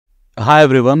Hi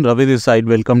everyone, Ravi this side.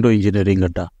 Welcome to Engineering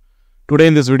Adda. Today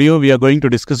in this video, we are going to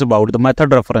discuss about the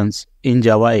method reference in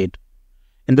Java 8.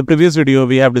 In the previous video,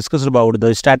 we have discussed about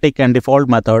the static and default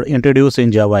method introduced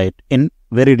in Java 8 in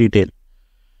very detail.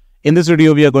 In this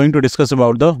video, we are going to discuss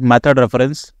about the method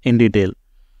reference in detail.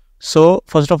 So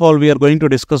first of all, we are going to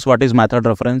discuss what is method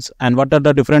reference and what are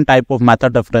the different type of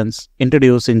method reference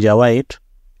introduced in Java 8.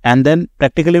 And then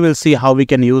practically we'll see how we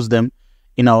can use them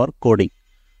in our coding.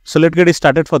 So let's get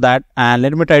started for that, and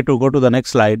let me try to go to the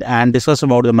next slide and discuss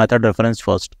about the method reference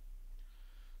first.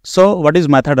 So what is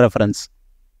method reference?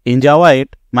 In Java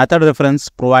 8, method reference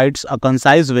provides a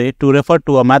concise way to refer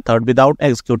to a method without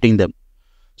executing them.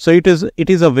 So it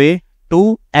is a way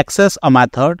to access a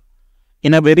method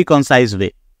in a very concise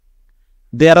way.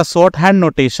 They are a shorthand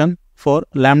notation for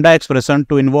lambda expression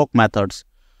to invoke methods.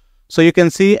 So you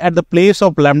can see at the place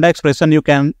of lambda expression, you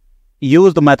can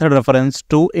use the method reference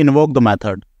to invoke the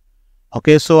method.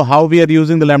 Okay, so how we are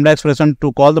using the lambda expression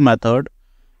to call the method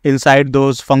inside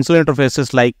those functional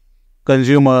interfaces like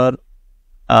consumer,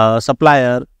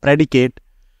 supplier, predicate.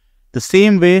 The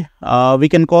same way we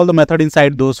can call the method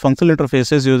inside those functional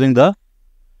interfaces using the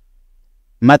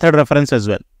method reference as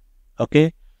well.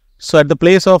 Okay, so at the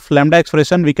place of lambda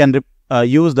expression, we can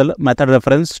use the method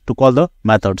reference to call the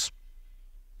methods.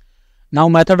 Now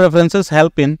method references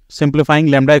help in simplifying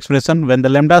lambda expression when the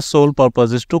lambda's sole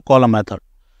purpose is to call a method.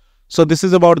 So this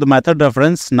is about the method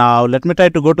reference. Now let me try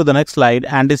to go to the next slide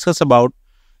and discuss about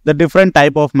the different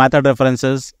type of method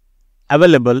references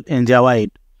available in Java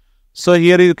 8. So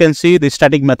here you can see the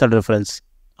static method reference.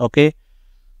 Okay.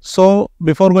 So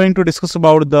before going to discuss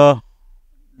about the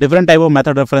different type of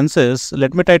method references,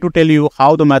 let me try to tell you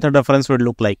how the method reference would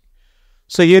look like.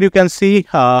 So here you can see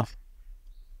at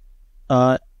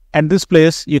this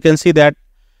place, you can see that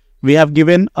we have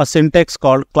given a syntax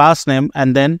called class name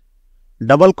and then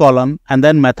double colon and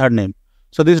then method name.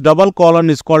 So this double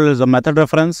colon is called as a method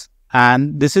reference,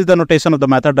 and this is the notation of the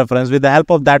method reference. With the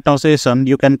help of that notation,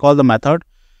 you can call the method.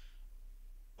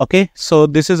 Okay, so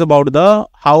this is about the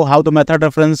how the method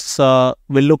reference will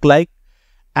look like,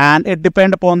 and it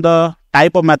depends upon the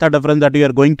type of method reference that you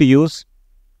are going to use.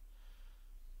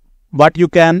 But you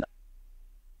can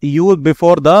use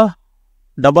before the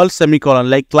double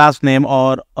semicolon like class name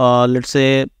or let's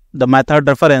say the method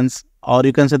reference, or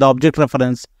you can say the object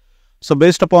reference. So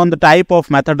based upon the type of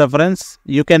method reference,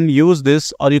 you can use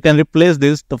this or you can replace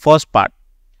this the first part.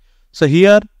 So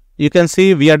here you can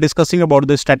see we are discussing about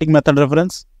the static method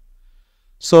reference.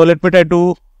 So let me try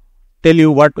to tell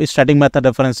you what static method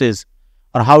reference is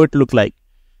or how it look like.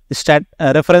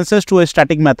 References to a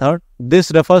static method.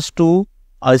 This refers to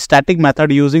a static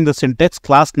method using the syntax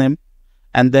class name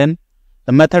and then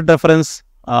the method reference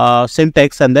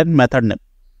syntax and then method name.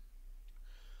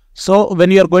 So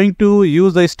when you are going to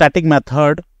use the static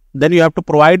method, then you have to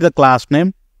provide the class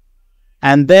name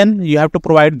and then you have to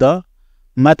provide the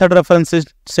method reference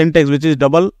syntax, which is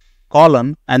double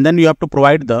colon, and then you have to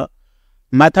provide the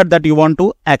method that you want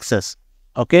to access.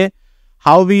 Okay,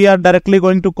 how we are directly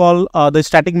going to call the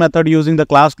static method using the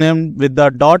class name with the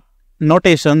dot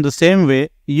notation, the same way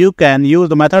you can use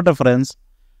the method reference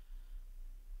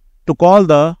to call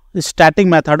the static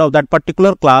method of that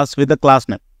particular class with the class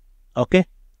name. Okay,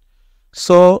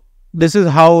 so this is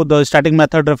how the static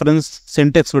method reference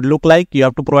syntax would look like. You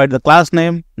have to provide the class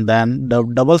name, then the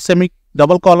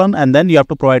double colon, and then you have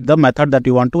to provide the method that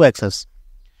you want to access.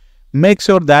 Make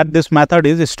sure that this method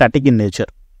is static in nature.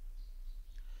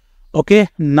 Okay,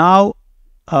 now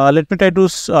let me try to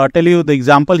tell you the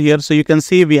example here. So you can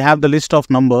see we have the list of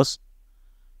numbers.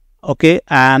 Okay,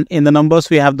 and in the numbers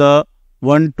we have the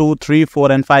 1, 2, 3,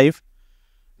 4 and 5.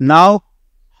 Now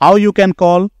how you can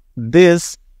call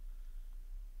this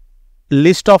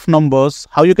list of numbers,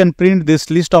 how you can print this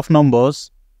list of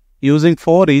numbers using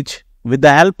for each with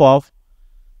the help of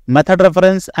method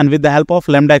reference and with the help of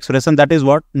lambda expression, that is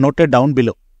what noted down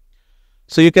below.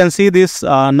 So you can see this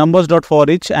numbers dot for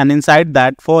each, and inside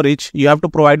that for each you have to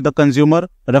provide the consumer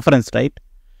reference, right?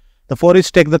 The for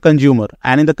each take the consumer,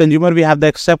 and in the consumer we have the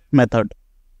except method.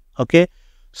 Okay,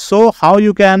 so how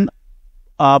you can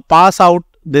pass out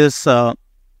this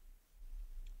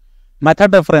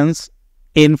method reference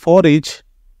in for each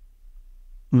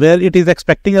where it is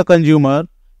expecting a consumer.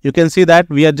 You can see that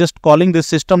we are just calling this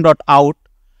system.out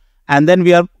and then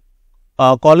we are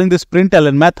calling this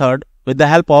println method with the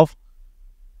help of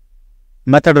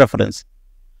method reference.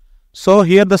 So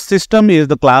here the system is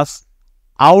the class,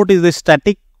 out is the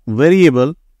static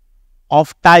variable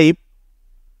of type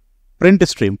print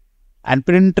stream, and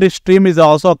print stream is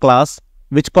also a class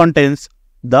which contains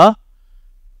the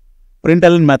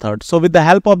println method. So with the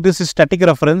help of this static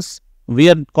reference, we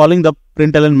are calling the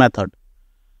println method.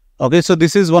 Okay, so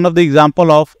this is one of the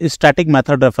example of static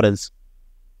method reference.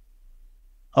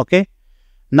 Okay,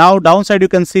 now downside you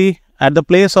can see at the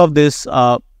place of this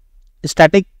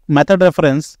static method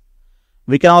reference,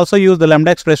 we can also use the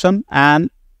lambda expression, and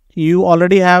you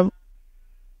already have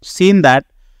seen that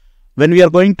when we are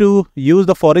going to use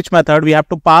the for each method, we have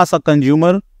to pass a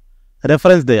consumer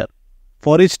reference there.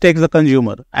 For each takes the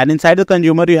consumer, and inside the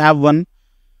consumer you have one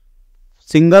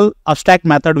single abstract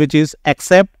method which is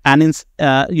accept, and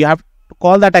you have to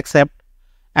call that accept,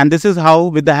 and this is how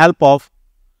with the help of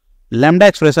lambda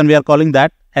expression we are calling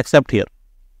that accept here.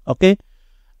 Okay,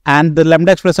 and the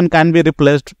lambda expression can be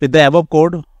replaced with the above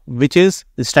code, which is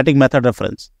the static method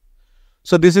reference.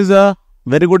 So this is a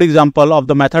very good example of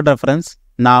the method reference.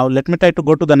 Now let me try to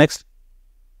go to the next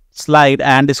slide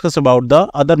and discuss about the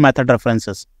other method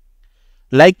references,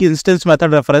 like instance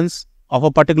method reference of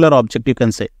a particular object, you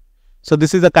can say. So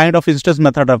this is a kind of instance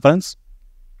method reference.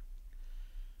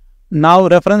 Now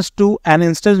reference to an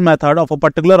instance method of a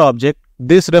particular object.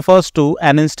 This refers to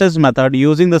an instance method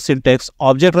using the syntax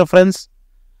object reference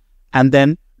and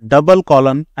then double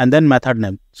colon and then method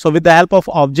name. So with the help of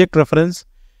object reference,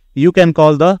 you can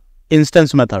call the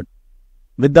instance method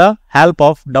with the help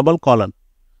of double colon.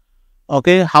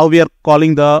 Okay, how we are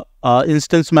calling the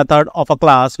instance method of a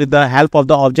class with the help of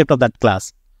the object of that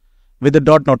class with the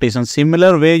dot notation.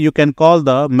 Similar way, you can call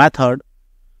the method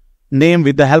name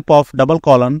with the help of double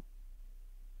colon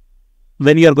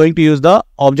when you are going to use the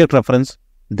object reference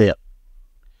there.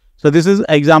 So this is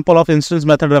an example of instance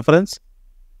method reference.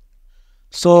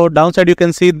 So downside you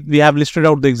can see we have listed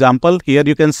out the example. Here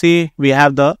you can see we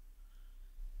have the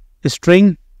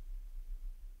string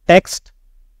text,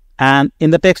 and in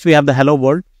the text we have the hello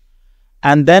world,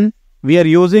 and then we are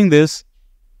using this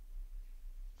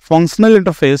functional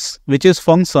interface which is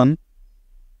function,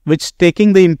 which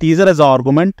taking the integer as an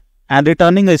argument and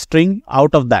returning a string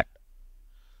out of that.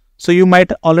 So you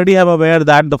might already have aware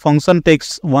that the function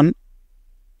takes one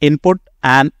input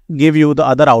and give you the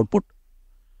other output.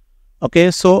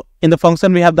 Okay, so in the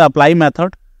function we have the apply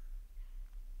method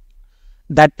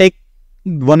that take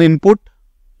one input.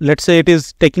 Let's say it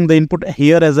is taking the input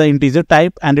here as an integer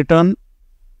type and return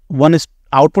one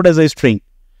output as a string.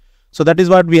 So that is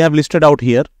what we have listed out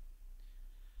here.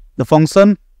 The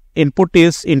function input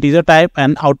is integer type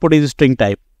and output is string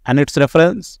type, and its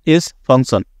reference is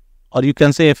function, or you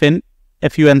can say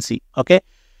func. Okay,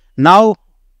 now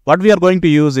what we are going to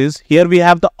use is, here we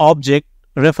have the object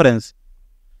reference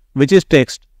which is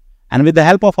text, and with the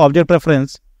help of object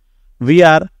reference we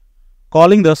are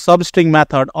calling the substring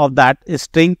method of that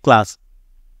string class.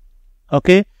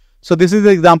 Okay, so this is the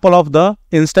example of the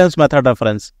instance method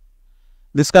reference.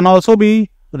 This can also be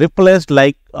replaced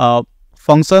like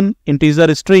function,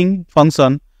 integer, string,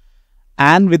 function,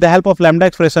 and with the help of lambda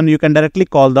expression you can directly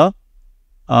call the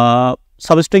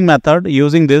substring method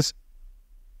using this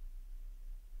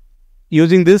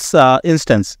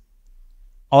instance,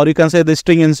 or you can say the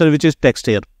string instance which is text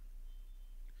here.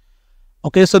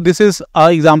 Okay, so this is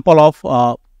an example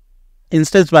of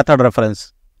instance method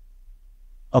reference.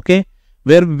 Okay,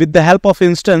 where with the help of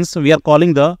instance we are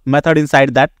calling the method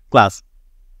inside that class.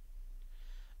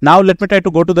 Now let me try to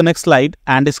go to the next slide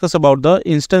and discuss about the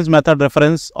instance method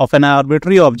reference of an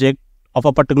arbitrary object of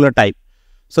a particular type.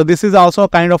 So this is also a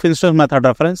kind of instance method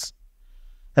reference.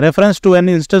 Reference to an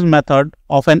instance method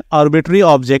of an arbitrary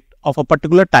object of a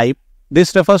particular type.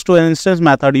 This refers to an instance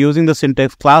method using the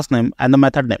syntax class name and the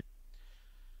method name.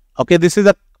 Okay, this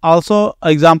is also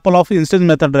an example of instance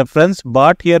method reference,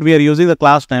 but here we are using the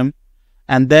class name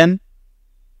and then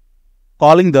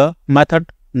calling the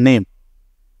method name.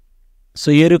 So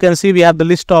here you can see we have the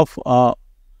list of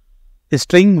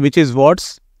string which is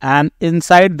words, and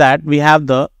inside that we have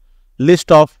the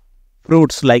list of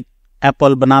fruits like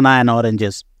apple, banana and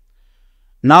oranges.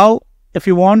 Now if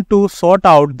you want to sort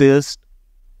out this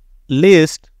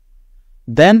list,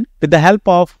 then with the help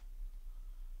of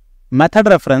method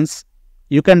reference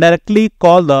you can directly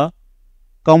call the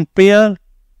compare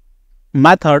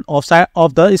method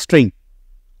of the string.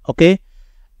 Okay,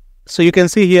 so you can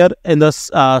see here in the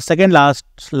second last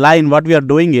line what we are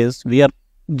doing is we are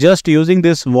just using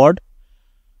this word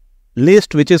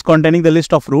list which is containing the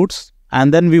list of fruits,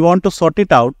 and then we want to sort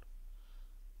it out.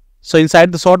 So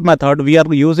inside the sort method we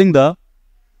are using the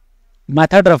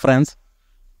method reference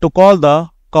to call the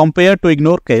compare to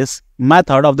ignore case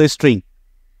method of the string.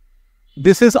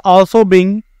 This is also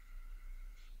being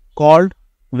called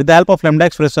with the help of lambda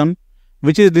expression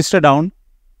which is listed down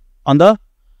on the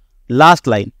last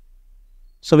line.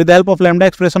 So with the help of lambda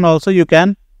expression also you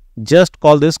can just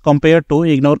call this compare to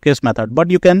ignore case method, but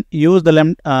you can use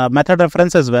the method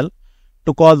reference as well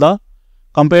to call the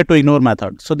compare to ignore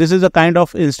method. So this is a kind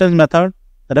of instance method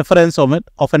reference of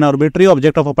an arbitrary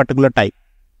object of a particular type.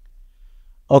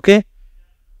 Okay.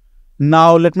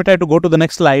 Now let me try to go to the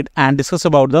next slide and discuss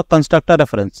about the constructor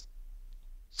reference.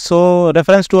 So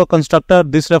reference to a constructor,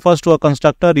 this refers to a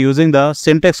constructor using the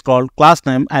syntax called class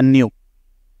name and new.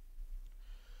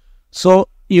 So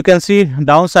you can see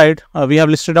downside, we have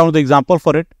listed down the example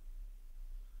for it.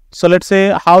 So let's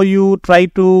say how you try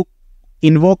to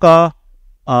invoke a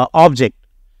object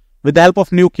with the help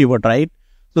of new keyword, right?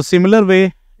 So similar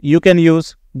way you can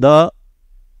use the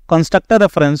constructor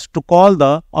reference to call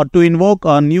the or to invoke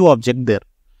a new object there.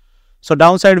 So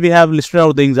downside we have listed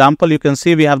out the example. You can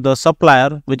see we have the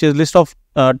supplier, which is list of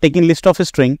taking list of a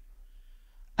string,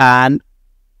 and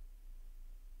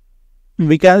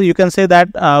you can say that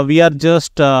we are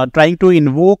just trying to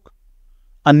invoke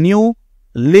a new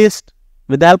list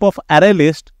with the help of array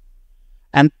list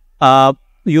and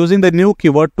using the new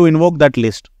keyword to invoke that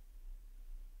list.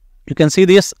 You can see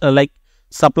this like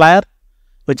supplier,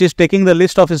 which is taking the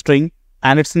list of a string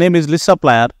and its name is list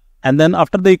supplier, and then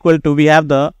after the equal to we have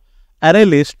the array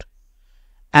list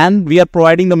and we are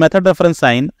providing the method reference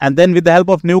sign, and then with the help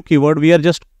of new keyword we are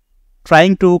just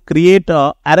trying to create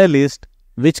a array list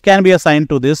which can be assigned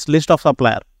to this list of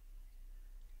supplier.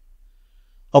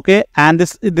 Okay, and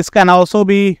this can also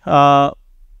be done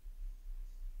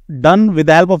with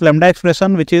the help of lambda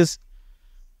expression, which is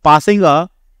passing a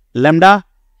lambda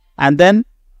and then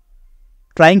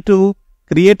trying to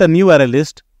create a new array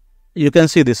list. You can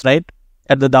see this right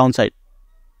at the downside.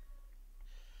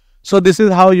 So this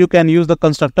is how you can use the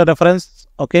constructor reference.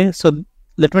 Okay, so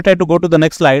let me try to go to the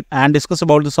next slide and discuss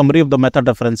about the summary of the method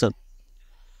references.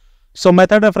 So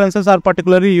method references are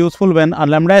particularly useful when a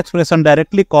lambda expression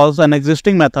directly calls an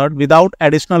existing method without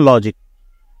additional logic.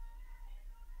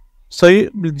 So you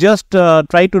just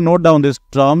try to note down this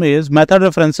term is method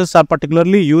references are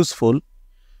particularly useful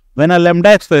when a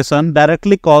lambda expression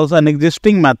directly calls an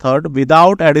existing method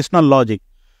without additional logic.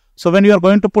 So when you are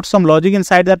going to put some logic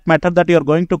inside that method that you are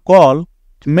going to call,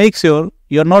 make sure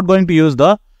you are not going to use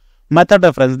the method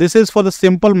reference. This is for the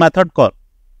simple method call.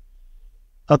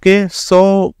 Okay,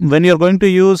 so when you are going to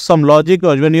use some logic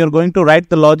or when you are going to write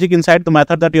the logic inside the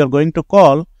method that you are going to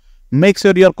call, make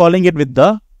sure you are calling it with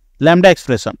the lambda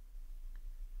expression.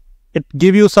 It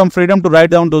gives you some freedom to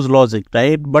write down those logic,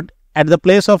 right? But at the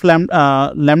place of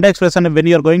lambda expression, when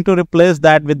you are going to replace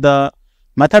that with the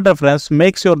method reference,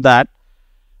 make sure that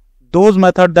those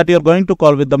methods that you are going to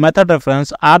call with the method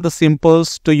reference are the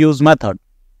simplest to use method.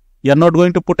 You are not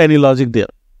going to put any logic there.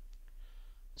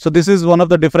 So this is one of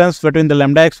the difference between the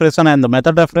lambda expression and the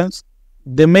method reference.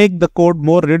 They make the code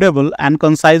more readable and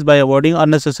concise by avoiding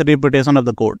unnecessary repetition of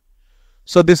the code.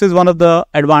 So this is one of the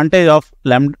advantage of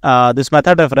this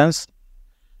method reference.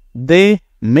 They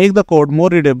make the code more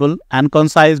readable and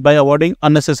concise by avoiding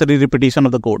unnecessary repetition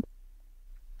of the code.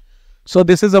 So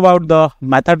this is about the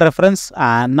method reference,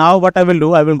 and now what I will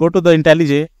do, I will go to the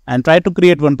IntelliJ and try to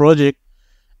create one project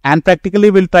and practically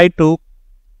will try to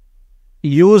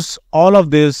use all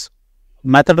of this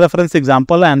method reference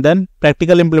example and then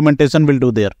practical implementation will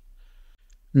do there.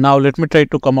 Now let me try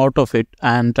to come out of it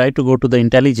and try to go to the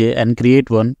IntelliJ and create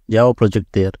one Java project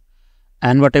there.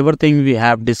 And whatever thing we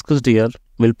have discussed here,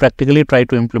 we'll practically try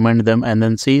to implement them and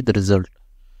then see the result.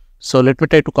 So let me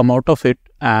try to come out of it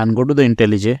and go to the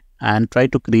IntelliJ and try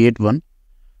to create one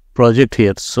project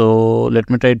here. So let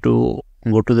me try to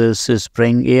go to this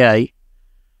Spring AI,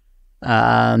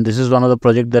 and this is one of the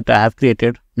project that I have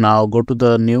created. Now go to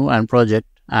the new and project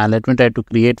and let me try to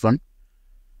create one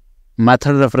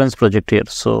method reference project here.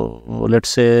 So let's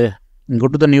say go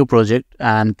to the new project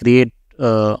and create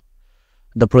the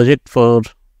project for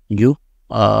you.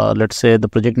 Let's say the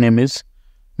project name is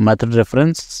method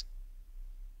reference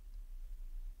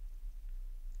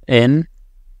in,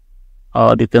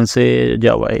 or you can say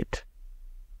Java 8.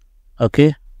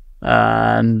 Okay,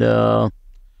 and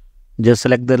just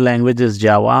select the language is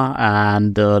Java,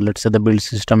 and let's say the build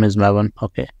system is Maven.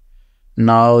 Okay,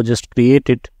 now just create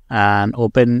it and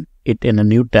open it in a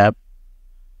new tab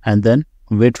and then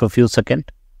wait for a few seconds.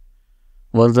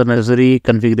 Once the necessary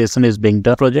configuration is being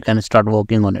done, project and start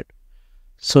working on it.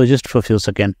 So just for a few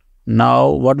seconds. Now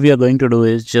what we are going to do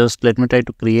is just let me try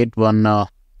to create one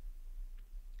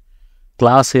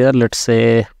class here. Let's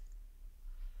say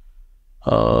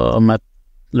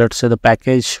the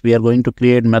package we are going to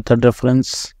create method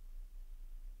reference.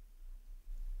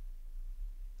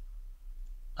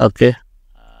 Okay,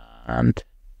 and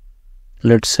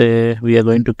let's say we are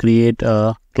going to create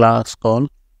a class called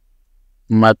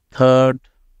method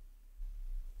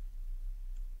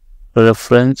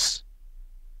reference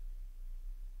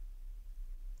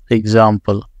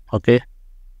example, okay,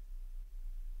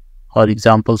 or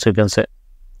examples you can say.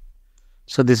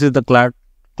 So this is the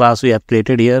class we have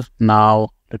created here. Now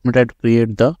let me try to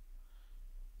create the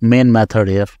main method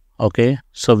here. Okay,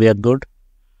 so we are good.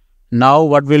 Now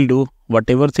what we'll do,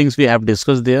 whatever things we have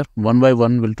discussed there, one by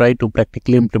one we'll try to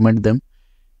practically implement them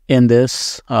in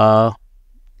this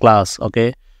class.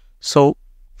 Okay, so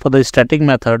for the static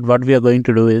method, what we are going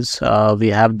to do is we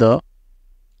have the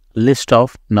list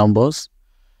of numbers,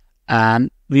 and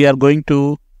we are going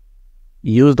to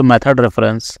use the method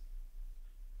reference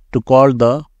to call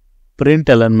the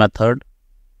println method,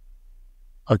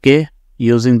 okay,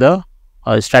 using the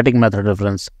static method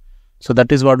reference. So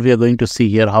that is what we are going to see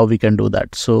here, how we can do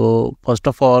that. So first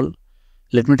of all,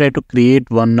 let me try to create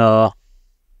one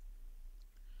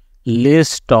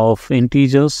list of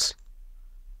integers,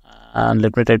 and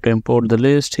let me try to import the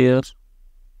list here.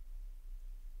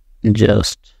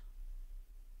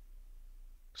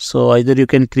 So either you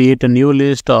can create a new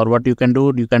list, or what you can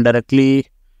do, you can directly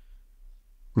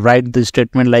write the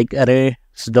statement like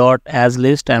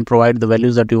arrays.asList and provide the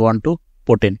values that you want to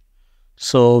put in.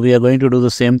 So we are going to do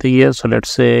the same thing here. So let's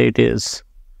say it is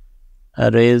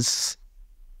arrays.asList,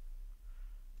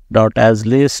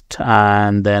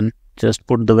 and then just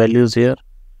put the values here.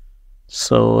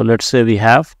 So let's say we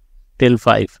have till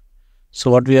 5. So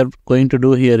what we are going to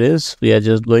do here is we are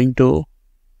just going to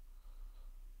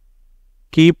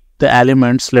keep the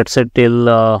elements, let's say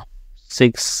till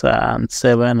 6 and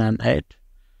 7 and 8.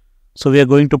 So we are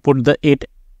going to put the 8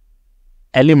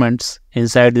 elements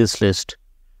inside this list.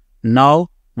 Now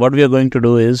what we are going to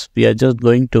do is we are just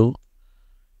going to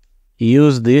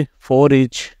use the for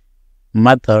each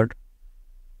method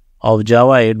of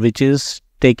Java 8, which is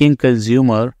taking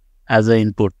consumer as an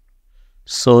input.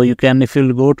 So you can, if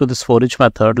you go to this for each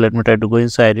method, let me try to go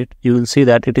inside it, you will see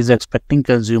that it is expecting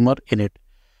consumer in it,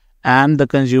 and the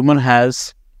consumer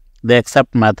has the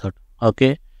accept method.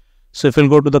 Okay, so if you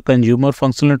go to the consumer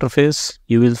functional interface,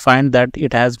 you will find that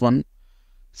it has one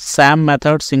SAM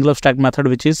method, single stack method,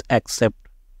 which is accept.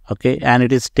 Okay, and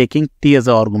it is taking T as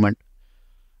an argument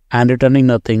and returning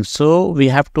nothing. So we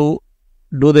have to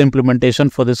do the implementation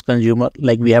for this consumer,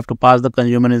 like we have to pass the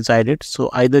consumer inside it. So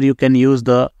either you can use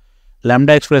the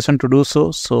lambda expression to do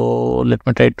so. So let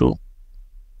me try to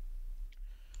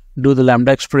do the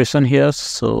lambda expression here.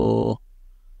 So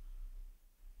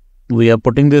we are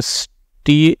putting this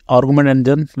T argument, and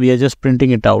then we are just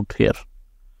printing it out here.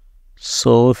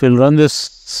 So if you'll run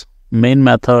this main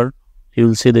method, you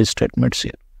will see the statements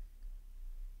here.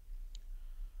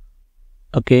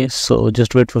 Okay, so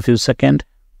just wait for a few seconds.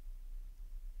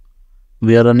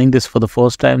 We are running this for the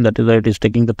first time, that is why it is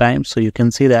taking the time. So you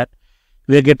can see that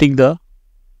we are getting the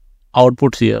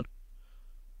outputs here.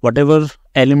 Whatever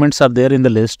elements are there in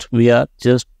the list, we are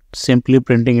just simply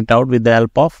printing it out with the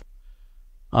help of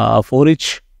for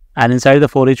each, and inside the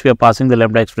for each we are passing the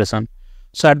lambda expression.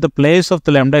 So at the place of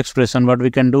the lambda expression, what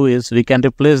we can do is we can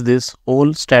replace this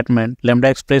whole statement lambda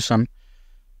expression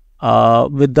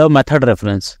with the method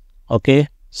reference. Okay,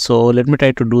 so let me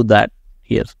try to do that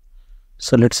here.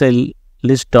 So let's say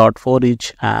list dot for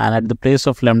each, and at the place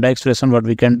of lambda expression, what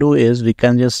we can do is we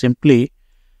can just simply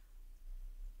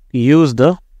use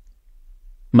the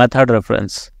method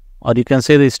reference, or you can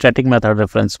say the static method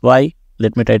reference. Why?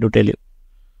 Let me try to tell you.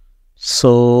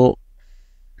 So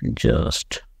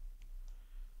just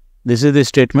this is the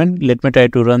statement. Let me try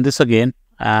to run this again,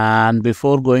 and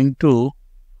before going to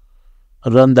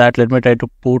run that, let me try to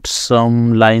put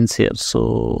some lines here.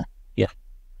 So yeah,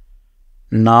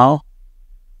 now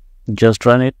just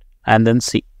run it and then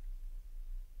see.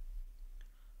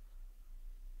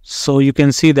 So you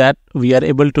can see that we are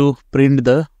able to print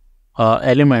the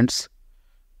elements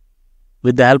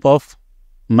with the help of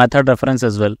method reference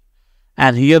as well.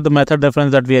 And here the method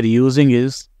reference that we are using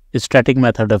is static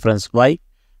method reference. Why?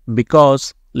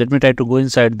 Because let me try to go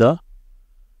inside the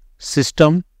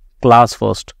system class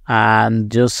first and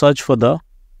just search for the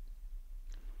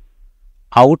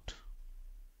out.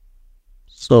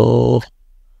 So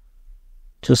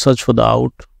just search for the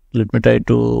out. Let me try to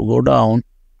go down,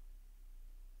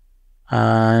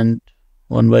 and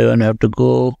one by one I have to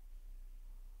go.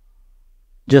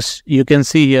 Just you can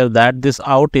see here that this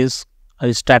out is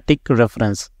a static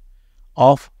reference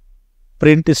of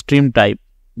print stream type.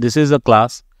 This is a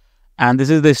class and this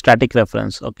is the static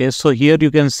reference. Okay, so here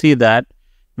you can see that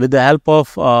with the help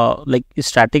of like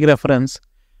static reference,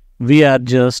 we are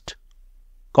just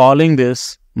calling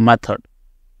this method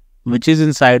which is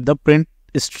inside the print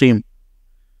stream.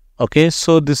 Okay,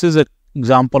 so this is an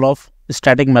example of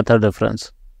static method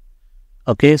reference.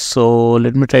 Okay, so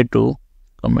let me try to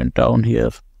comment down here.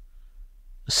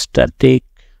 Static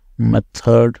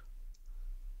method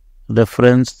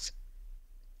reference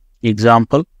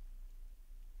example.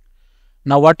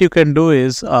 Now what you can do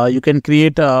is you can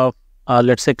create a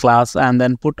let's say class, and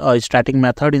then put a static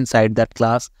method inside that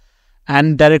class,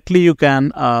 and directly you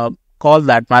can call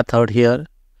that method here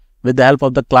with the help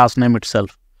of the class name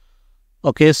itself.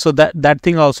 Okay, so that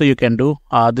thing also you can do.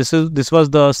 This was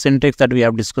the syntax that we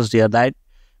have discussed here, right?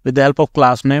 With the help of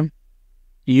class name,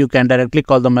 you can directly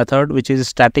call the method which is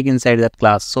static inside that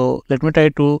class. So let me try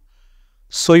to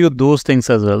show you those things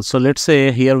as well. So let's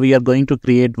say here we are going to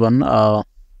create one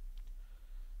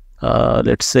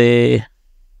let's say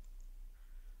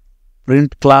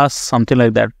print class, something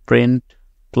like that, print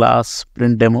class,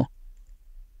 print demo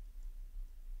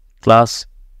class.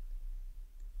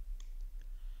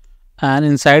 And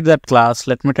inside that class,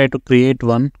 let me try to create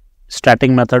one static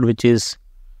method which is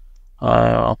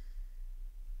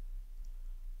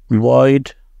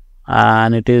void,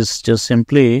 and it is just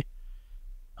simply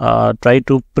try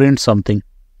to print something.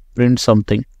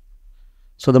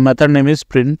 So the method name is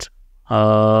print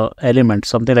element,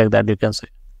 something like that you can say,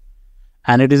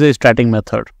 and it is a static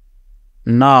method.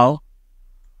 Now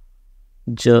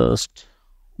just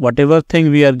whatever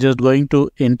thing we are just going to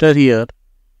enter here,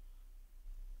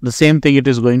 the same thing it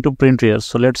is going to print here.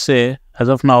 So let's say as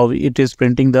of now it is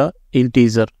printing the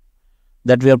integer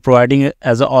that we are providing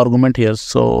as an argument here.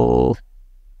 So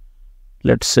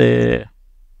let's say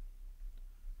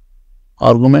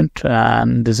argument,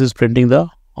 and this is printing the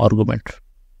argument.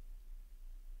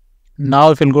 Now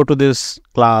if you'll go to this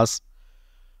class,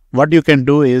 what you can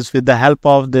do is with the help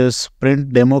of this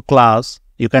print demo class,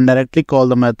 you can directly call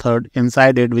the method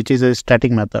inside it, which is a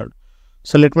static method.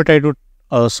 So let me try to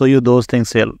show you those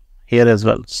things here as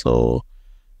well. So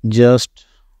just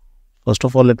first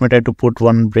of all, let me try to put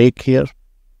one break here,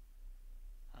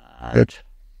 and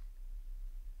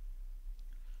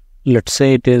let's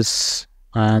say it is,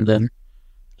 and then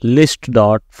list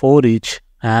dot for each,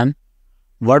 and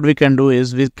what we can do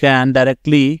is we can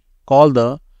directly call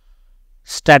the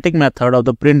static method of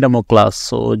the print demo class.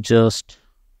 So just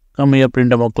come here,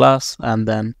 print demo class, and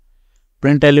then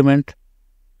print element,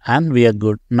 and we are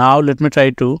good. Now let me try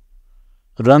to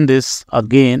run this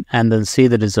again and then see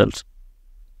the results.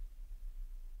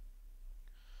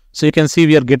 So you can see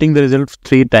we are getting the result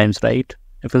 3 times, right?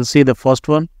 If you'll see the first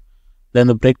one, then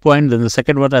the breakpoint, then the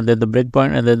second one, and then the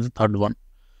breakpoint, and then the third one.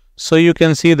 So you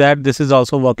can see that this is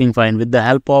also working fine with the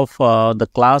help of the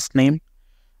class name,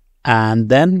 and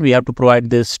then we have to provide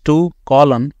this to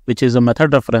colon, which is a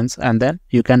method reference, and then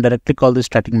you can directly call the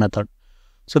static method.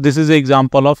 So this is an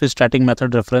example of a static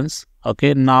method reference.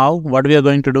 Okay, now what we are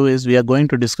going to do is we are going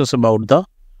to discuss about the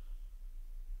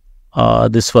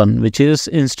this one, which is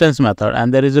instance method,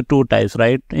 and there is a 2 types,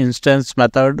 right? Instance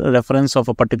method reference of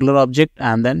a particular object,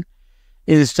 and then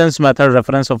instance method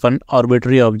reference of an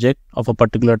arbitrary object of a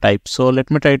particular type. So let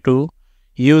me try to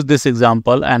use this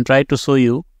example and try to show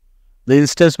you the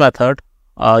instance method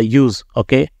use.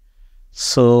 Okay,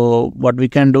 so what we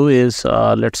can do is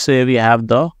let's say we have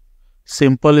the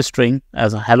simple string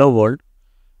as a hello world,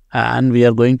 and we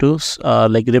are going to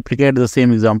like replicate the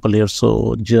same example here.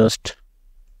 So just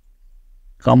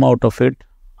come out of it,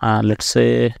 and let's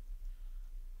say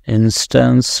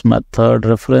instance method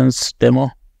reference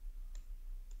demo.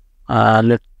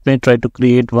 Let me try to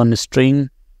create one string.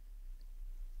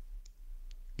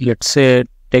 Let's say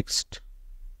text,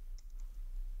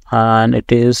 and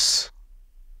it is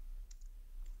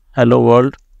hello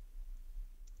world.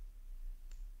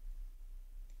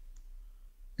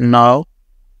 Now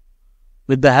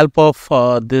with the help of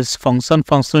this functional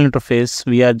interface,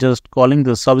 we are just calling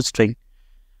the substring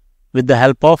with the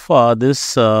help of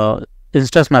this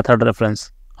instance method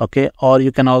reference. Okay, or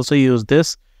you can also use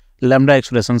this lambda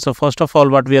expression. So first of all,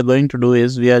 what we are going to do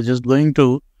is we are just going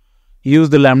to use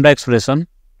the lambda expression,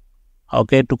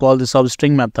 okay, to call the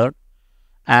substring method,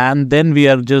 and then we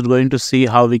are just going to see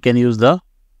how we can use the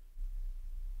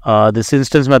this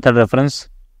instance method reference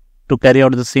to carry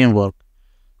out the same work.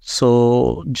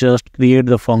 So just create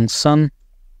the function,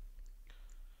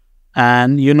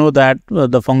 and you know that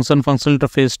the functional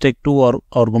interface take 2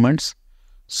 arguments.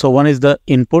 So one is the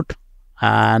input,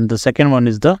 and the second one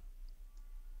is the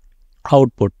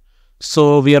output.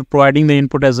 So we are providing the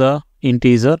input as a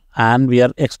integer, and we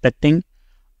are expecting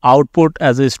output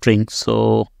as a string.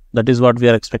 So that is what we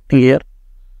are expecting here.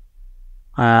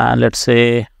 And let's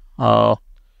say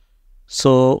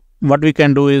so what we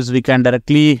can do is we can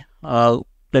directly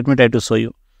let me try to show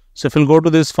you. So if you'll go to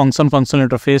this functional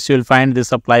interface, you will find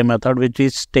this apply method, which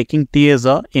is taking t as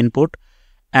a input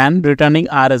and returning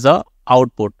r as a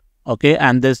output. Okay,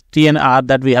 and this t and r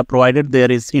that we have provided there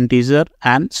is integer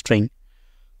and string.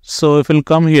 So if you'll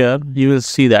come here, you will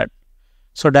see that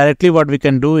So directly what we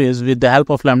can do is, with the help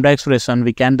of lambda expression,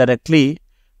 we can directly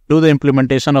do the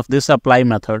implementation of this apply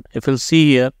method. If you'll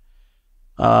see here,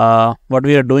 what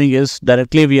we are doing is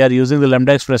directly we are using the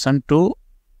lambda expression to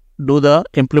do the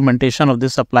implementation of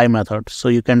this apply method. So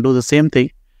you can do the same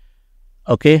thing.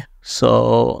 Okay,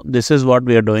 so this is what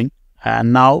we are doing.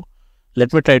 And now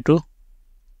let me try to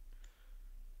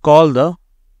call the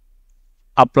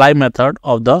apply method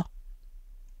of the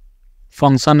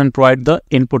function and provide the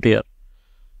input here.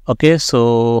 Okay,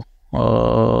 so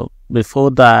before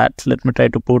that, let me try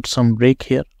to put some break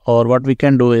here, or what we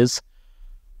can do is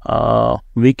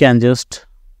we can just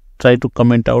try to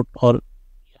comment out, or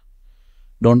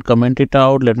don't comment it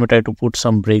out. Let me try to put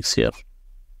some breaks here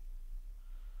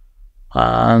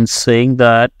and saying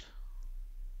that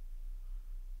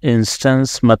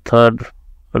instance method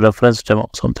reference demo,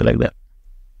 something like that.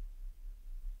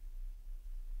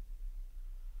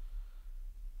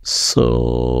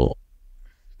 So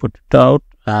put it out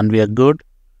and we are good.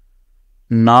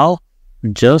 Now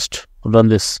just run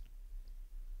this.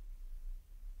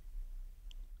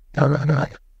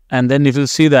 And then if you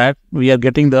see that we are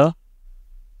getting the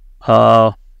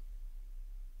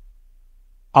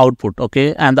output.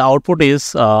 Okay, and the output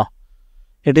is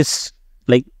it is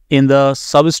like in the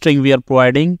substring we are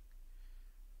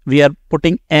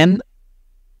putting n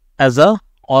as a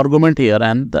argument here,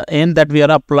 and the n that we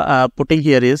are putting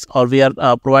here is, or we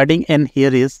are providing n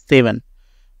here is 7.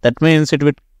 That means it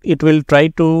will try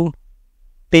to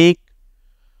take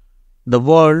the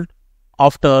word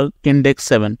after index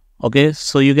 7. Okay,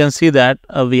 so you can see that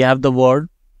we have the word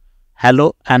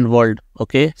hello and world.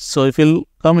 Okay, so if you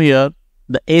come here,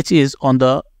 the H is on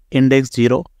the index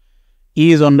 0,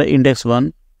 E is on the index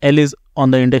 1, L is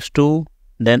on the index 2,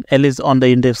 then L is on the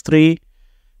index 3,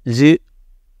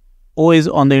 O is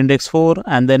on the index 4,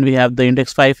 and then we have the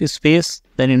index 5 is space,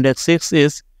 then index 6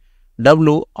 is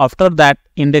W, after that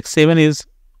index 7 is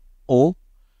O,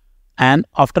 and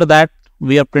after that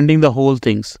we are printing the whole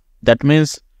things. That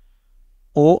means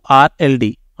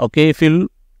ORLD. Okay, if you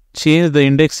change the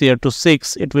index here to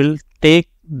 6, it will take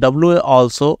W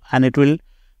also, and it will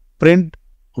print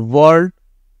world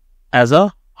as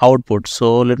a output.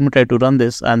 So let me try to run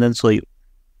this and then show you.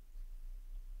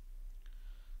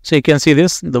 So you can see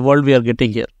this, the world we are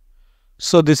getting here.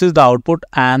 So this is the output,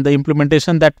 and the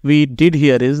implementation that we did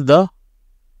here is the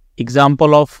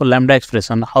example of lambda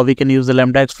expression, how we can use the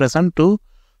lambda expression to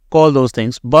call those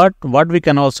things. But what we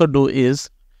can also do is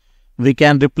we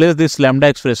can replace this lambda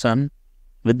expression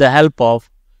with the help of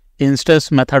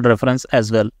instance method reference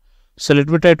as well. So let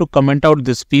me try to comment out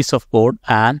this piece of code,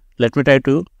 and let me try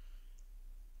to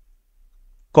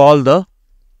call the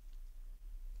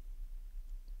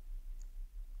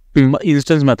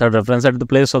instance method reference at the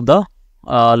place of the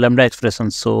lambda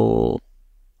expression. So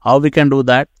how we can do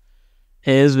that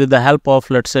is with the help of,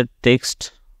 let's say,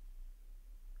 text.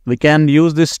 We can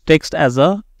use this text as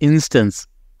a instance.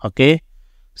 Okay,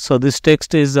 so this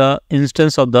text is a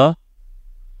instance of the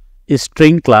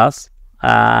string class,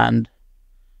 and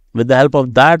with the help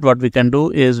of that, what we can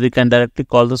do is we can directly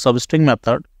call the substring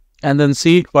method and then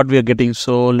see what we are getting.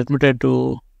 So let me try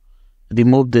to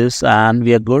remove this, and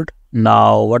we are good.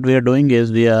 Now what we are doing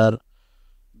is we are,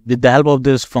 with the help of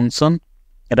this function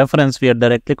reference, we are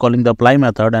directly calling the apply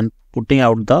method and putting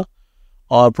out the,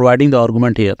 or providing the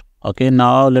argument here. Okay,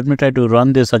 now let me try to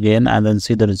run this again and then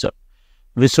see the result.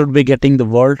 We should be getting the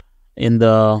word in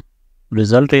the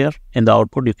result here, in the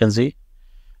output you can see,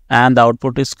 and the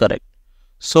output is correct.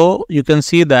 So you can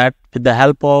see that with the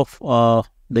help of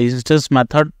the instance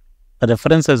method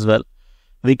reference as well,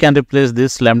 we can replace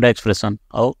this lambda expression,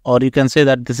 or you can say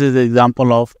that this is the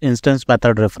example of instance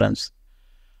method reference.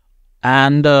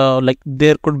 And like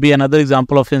there could be another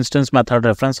example of instance method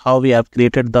reference, how we have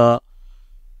created the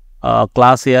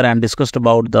class here and discussed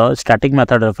about the static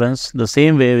method reference. The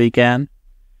same way we can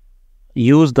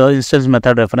use the instance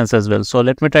method reference as well. So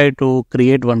let me try to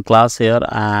create one class here,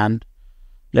 and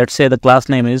let's say the class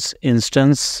name is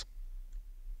instance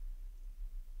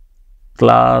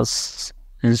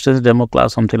demo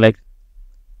class, something like.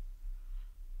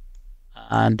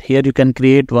 And here you can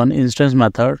create one instance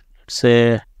method, let's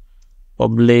say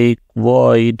public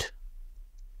void,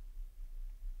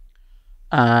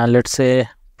 and let's say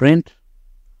print.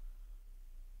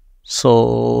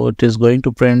 So it is going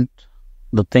to print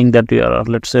the thing that we are,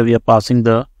 let's say we are passing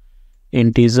the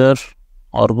integer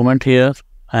argument here,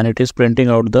 and it is printing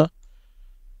out the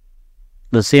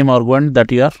same argument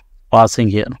that you are passing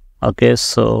here. Okay,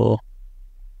 so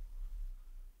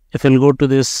if you'll go to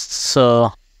this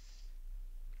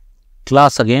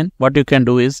class again, what you can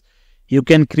do is you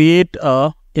can create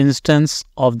a instance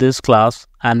of this class,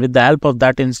 and with the help of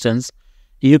that instance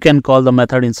you can call the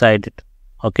method inside it.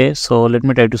 Okay, so let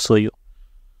me try to show you.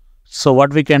 So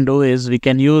what we can do is we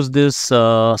can use this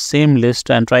same list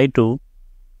and try to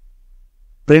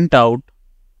print out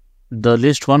the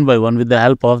list one by one with the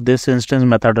help of this instance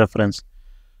method reference.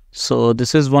 So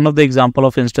this is one of the example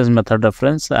of instance method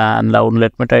reference, and now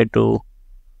let me try to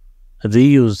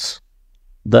reuse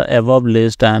the above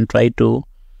list and try to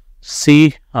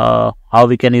see how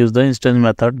we can use the instance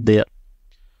method there.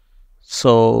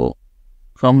 So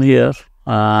come here,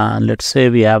 let's say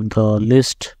we have the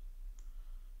list,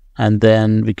 and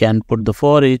then we can put the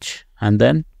for each, and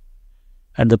then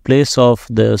at the place of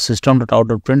the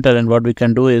system.out.println, and what we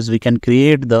can do is we can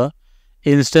create the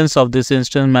instance of this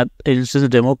instance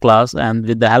demo class, and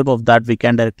with the help of that we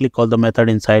can directly call the method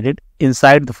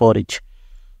inside the for each.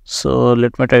 So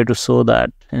let me try to show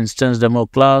that instance demo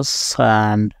class,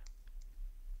 and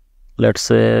let's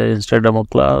say instance demo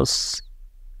class.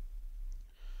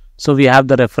 So we have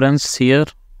the reference here,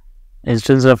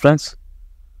 instance reference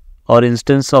or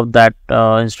instance of that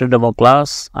instance demo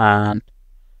class, and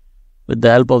with the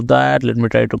help of that let me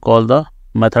try to call the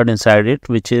method inside it,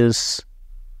 which is,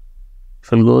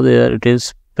 if we'll go there, it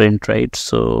is print, right?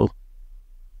 So,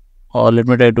 or let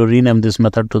me try to rename this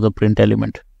method to the print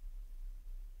element.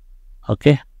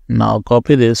 Okay, now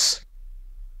copy this,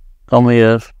 come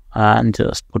here and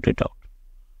just put it out.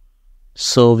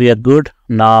 So we are good.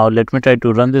 Now let me try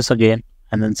to run this again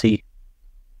and then see.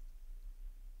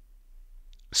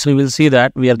 So you will see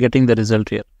that we are getting the result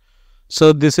here.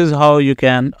 So this is how you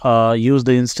can use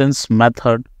the instance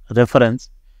method reference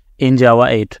in Java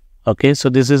 8. Okay, so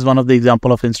this is one of the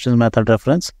example of instance method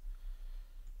reference.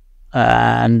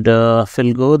 And if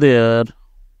we'll go there,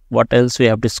 what else we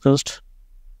have discussed?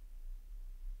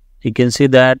 You can see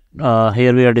that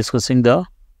here we are discussing the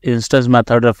instance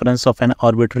method reference of an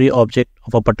arbitrary object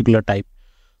of a particular type.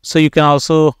 So you can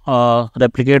also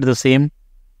replicate the same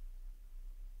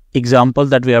example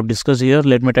that we have discussed here.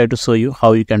 Let me try to show you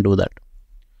how you can do that.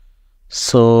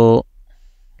 So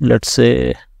let's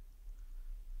say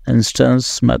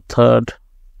instance method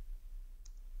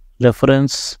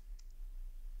reference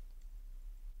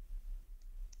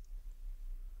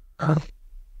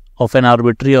of an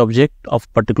arbitrary object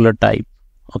of particular type.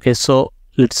 Okay, so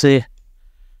let's say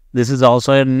this is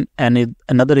also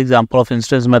another example of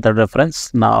instance method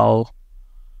reference. Now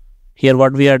here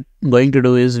what we are going to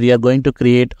do is we are going to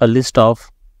create a list of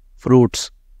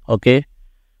fruits. Okay,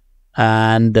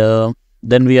 and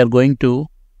then we are going to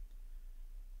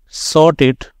sort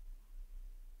it,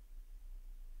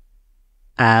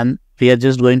 and we are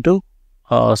just going to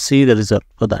see the result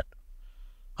for that.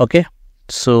 Okay,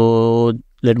 so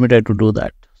let me try to do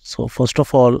that. So first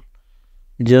of all,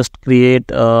 just create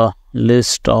a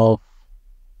list of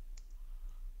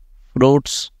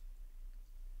fruits.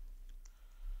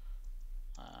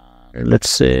 Let's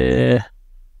say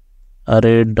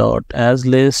array.as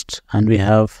list, and we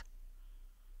have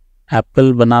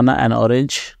apple, banana and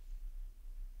orange.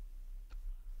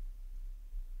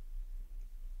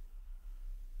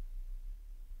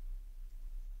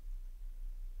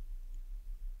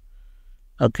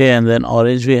 Okay, and then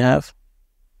orange we have.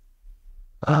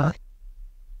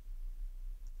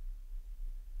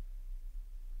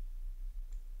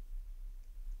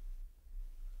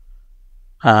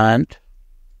 And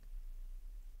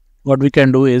what we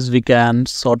can do is we can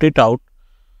sort it out.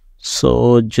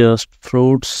 So just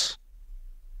fruits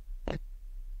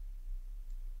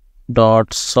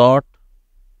dot sort,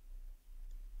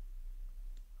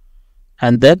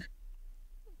 and then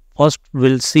first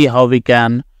we'll see how we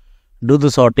can do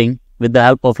the sorting with the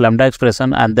help of lambda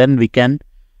expression, and then we can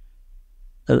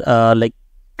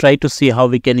try to see how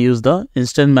we can use the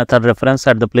instance method reference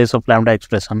at the place of lambda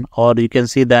expression, or you can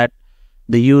see that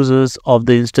the uses of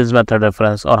the instance method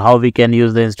reference, or how we can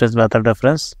use the instance method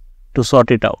reference to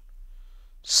sort it out.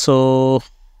 So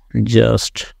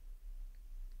just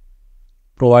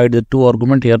provide the two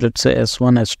argument here. Let's say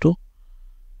s1, s2,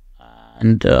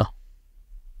 and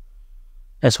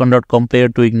s1 dot compare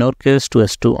to ignore case to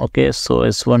s2. Okay, so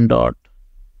s1 dot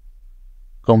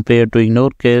compare to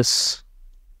ignore case,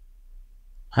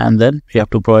 and then we have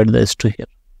to provide the s2 here.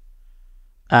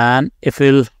 And if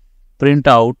we'll print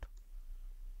out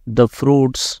the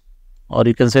fruits, or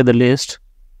you can say the list,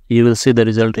 you will see the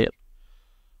result here.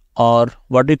 Or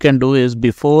what you can do is,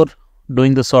 before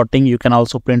doing the sorting, you can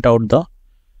also print out the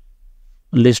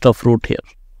list of fruit here.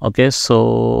 Okay,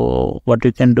 so what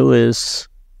you can do is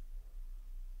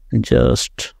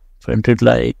just print it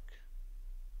like,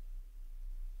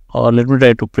 or let me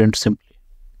try to print simply.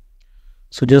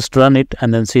 So just run it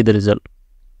and then see the result.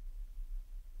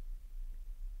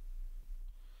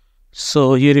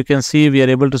 So here you can see we are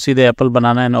able to see the apple,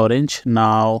 banana and orange.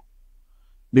 Now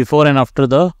before and after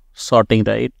the sorting,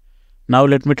 right? Now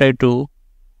let me try to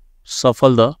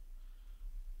shuffle the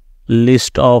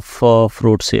list of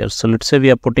fruits here. So let's say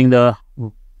we are putting the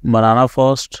banana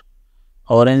first,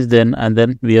 orange then, and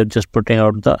then we are just putting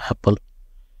out the apple,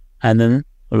 and then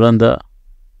run the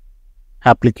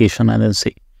application and then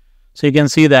see. So you can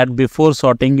see that before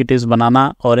sorting it is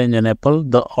banana, orange and apple,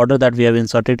 the order that we have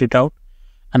inserted it out,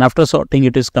 and after sorting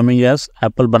it is coming as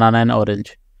apple, banana and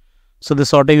orange. So the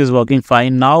sorting is working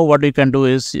fine. Now what you can do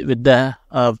is with the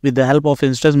help of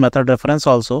instance method reference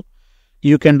also,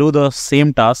 you can do the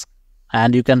same task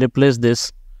and you can replace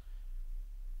this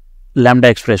lambda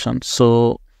expression.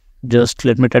 So just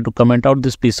let me try to comment out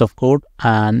this piece of code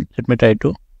and let me try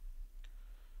to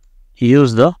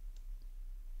use the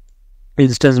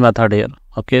instance method here.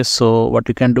 Okay, so what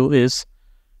you can do is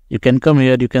you can come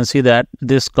here, you can see that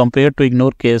this compare to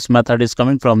ignore case method is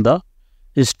coming from the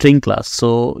string class.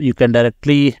 So you can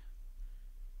directly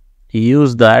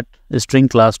use that string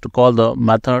class to call the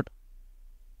method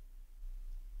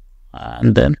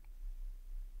and then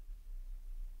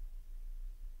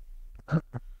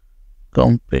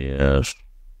compare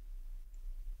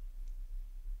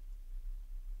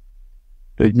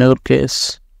to ignore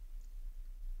case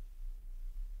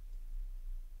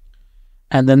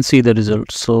and then see the result.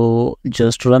 So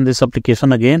just run this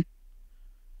application again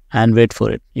and wait for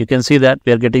it. You can see that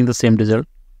we are getting the same result.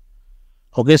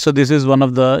 Okay, so this is one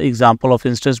of the example of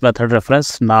instance method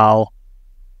reference. Now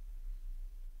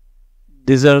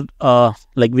these are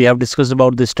like we have discussed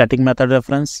about the static method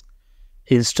reference,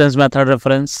 instance method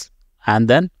reference, and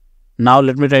then now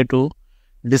let me try to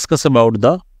discuss about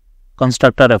the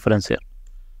constructor reference here.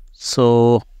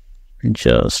 So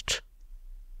just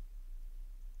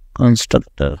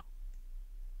constructor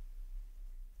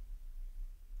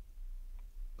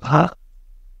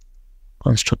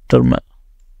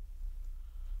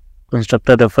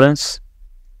constructor reference.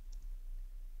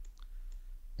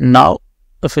 Now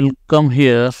if we'll come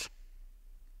here,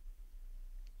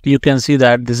 you can see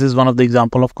that this is one of the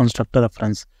example of constructor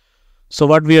reference. So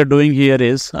what we are doing here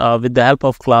is with the help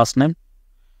of class name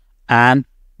and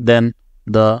then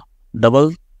the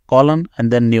double colon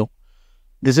and then new.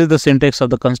 This is the syntax of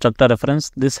the constructor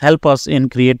reference. This helps us in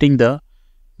creating the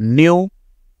new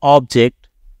object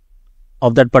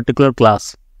of that particular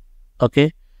class.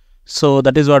 Okay, so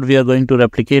that is what we are going to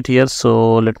replicate here.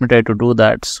 So let me try to do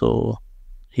that. So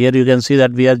here you can see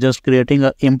that we are just creating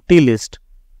an empty list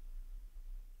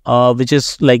which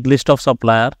is like list of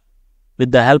supplier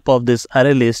with the help of this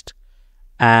array list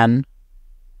and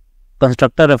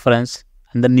constructor reference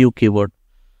and the new keyword.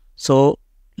 So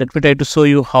let me try to show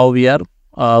you how we are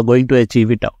going to achieve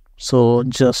it out. So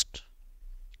just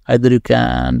either you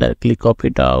can directly copy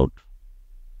it out,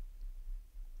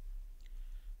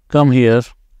 come here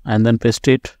and then paste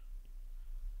it,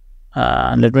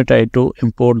 and let me try to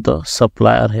import the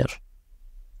supplier here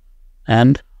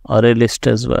and array list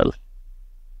as well.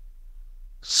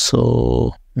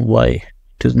 So why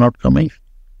it is not coming?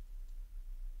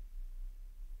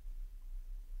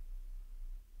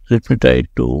 Let me try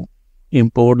to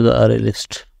import the array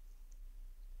list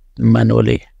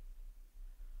manually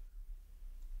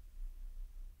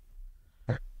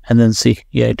and then see.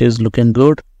 Yeah, it is looking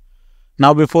good.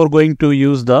 Now before going to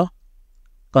use the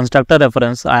constructor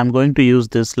reference, I am going to use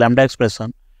this lambda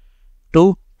expression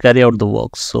to carry out the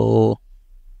work. So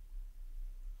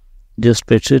just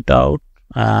paste it out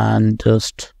and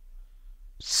just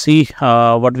see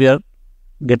what we are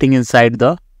getting inside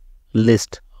the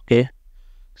list. Okay,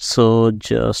 so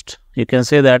just you can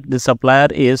say that the supplier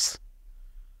is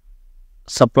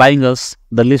supplying us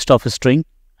the list of a string,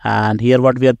 and here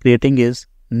what we are creating is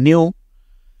new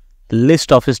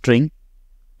list of a string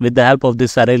with the help of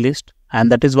this array list, and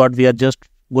that is what we are just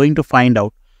going to find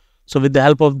out. So with the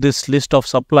help of this list of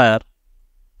supplier,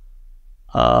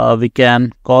 we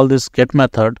can call this get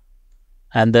method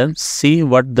and then see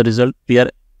what the result we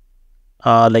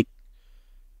are like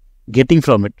getting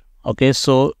from it. Okay,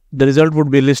 so the result would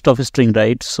be a list of a string,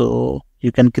 right? So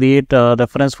you can create a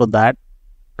reference for that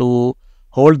to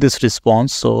hold this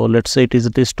response. So let's say it is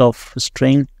a list of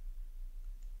string,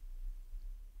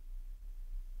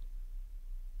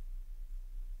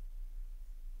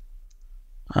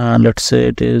 and let's say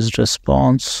it is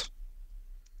response,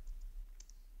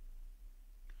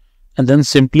 and then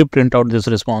simply print out this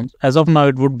response. As of now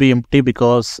it would be empty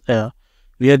because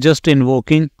we are just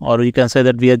invoking, or you can say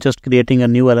that we are just creating a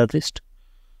new array list.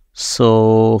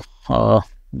 So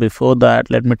before that,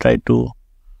 let me try to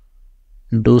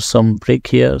do some break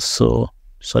here. So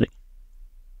sorry,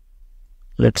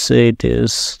 let's say it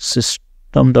is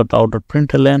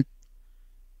system.out.println,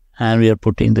 and we are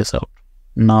putting this out.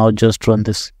 Now just run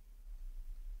this.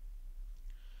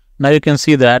 Now you can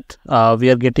see that we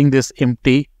are getting this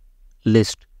empty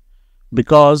list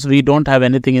because we don't have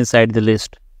anything inside the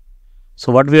list.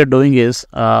 So what we are doing is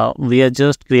we are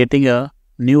just creating a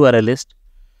new array list,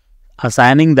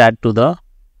 assigning that to the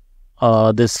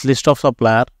this list of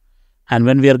supplier, and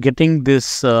when we are getting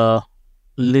this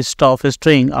list of a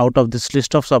string out of this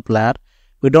list of supplier,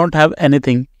 we don't have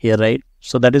anything here, right?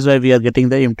 So that is why we are getting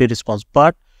the empty response.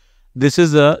 But this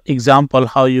is a example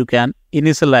how you can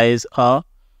initialize a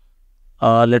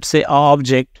let's say a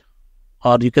object,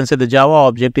 or you can say the Java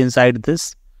object inside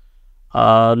this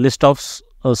list of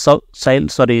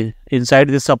inside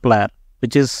this supplier,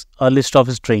 which is a list of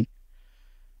a string.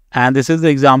 And this is the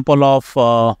example of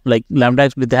like Lambda,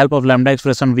 with the help of Lambda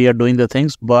expression we are doing the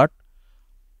things. But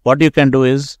what you can do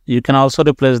is you can also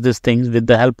replace these things with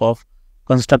the help of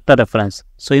constructor reference.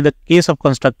 So in the case of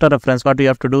constructor reference, what you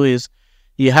have to do is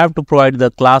you have to provide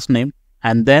the class name,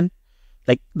 and then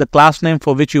like the class name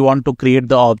for which you want to create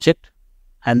the object,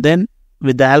 and then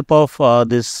with the help of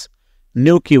this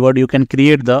new keyword you can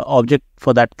create the object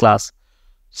for that class.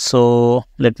 So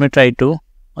let me try to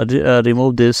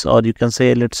remove this, or you can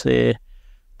say, let's say,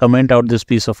 comment out this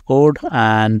piece of code,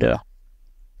 and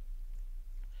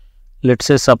let's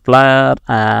say supplier,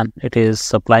 and it is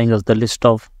supplying us the list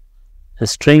of a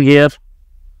string here,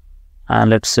 and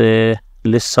let's say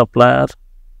list supplier.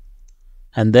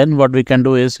 And then what we can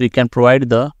do is we can provide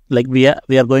the, like we are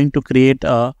going to create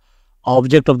a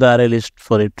object of the array list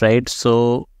for it, right?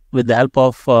 So with the help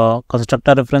of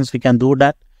constructor reference we can do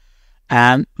that.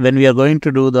 And when we are going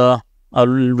to do the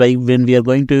when we are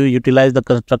going to utilize the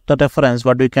constructor reference,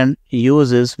 what we can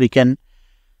use is we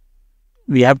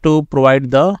have to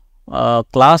provide the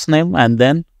class name and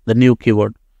then the new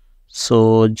keyword.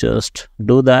 So just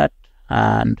do that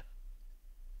and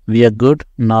we are good.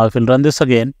 Now if we'll run this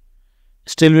again,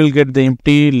 still we'll get the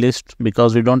empty list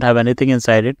because we don't have anything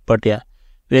inside it, but yeah,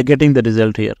 we are getting the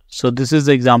result here. So this is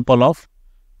the example of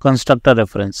constructor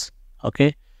reference.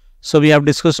 Okay, so we have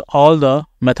discussed all the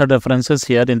method references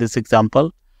here in this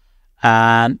example,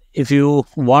 and if you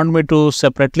want me to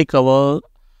separately cover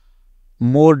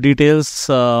more details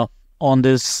on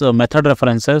this method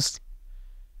references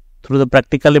through the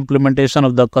practical implementation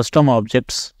of the custom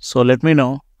objects, so let me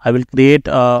know. I will create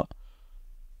a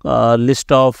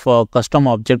list of custom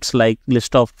objects like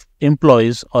list of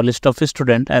employees or list of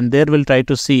student, and there we'll try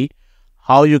to see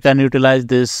how you can utilize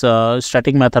this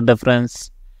static method reference,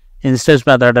 instance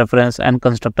method reference, and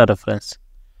constructor reference.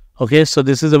 Okay, so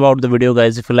this is about the video,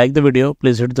 guys. If you like the video,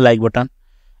 please hit the like button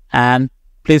and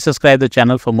please subscribe the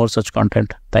channel for more such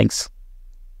content. Thanks.